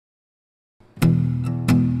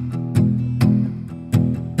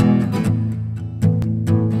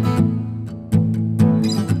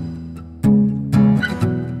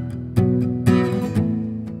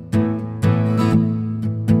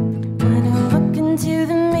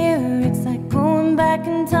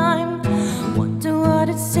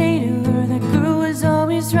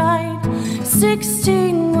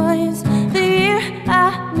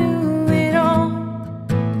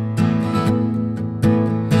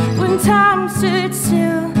time stood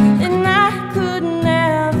still and I could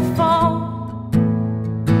never fall.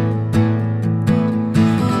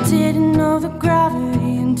 I didn't know the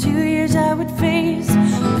gravity in 2 years I would face,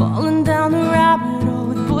 falling down the rabbit hole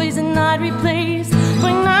with poison I'd replace.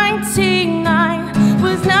 But 99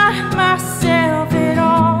 was not myself at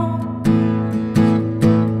all.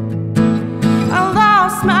 I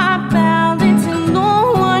lost my balance and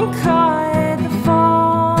no one caught the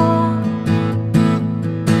fall.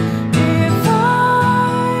 If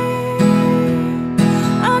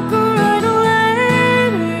I could write a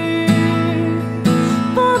letter,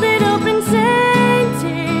 fold it up and send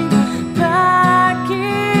it back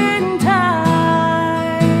in time.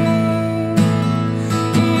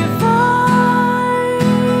 If I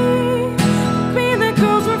could be the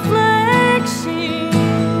girl's reflection,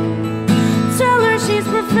 tell her she's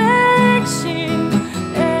perfection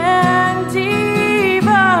and divine.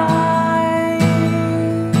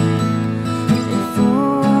 If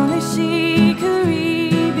only she could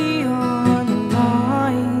read beyond the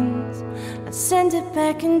lines, I'd send it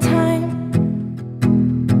back in time.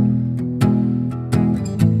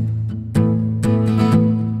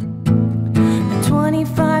 At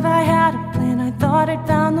 25 I had a plan, I thought I'd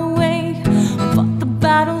found the way. Fought the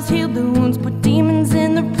battles, healed the wounds, put demons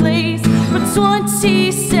in their place. But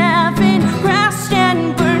 27 crashed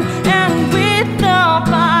and burned, and with the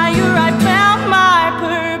fire I found my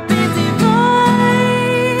purpose. If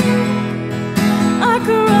I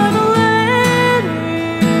could write a letter,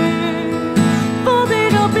 fold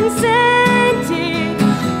it up and send it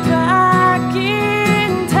back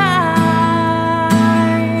in time.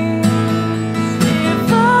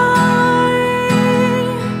 If I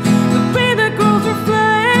could be the girl's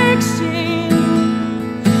reflection,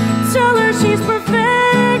 tell her she's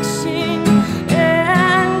perfection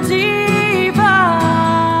and divine.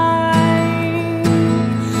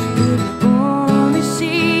 If only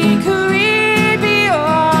she could read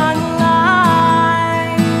beyond the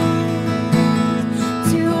lines.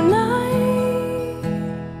 Tonight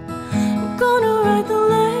I'm gonna write the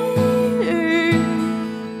letter,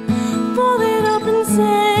 fold it up and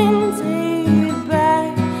send it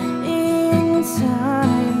back in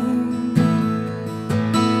time.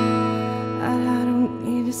 I don't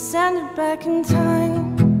need to send it back in time.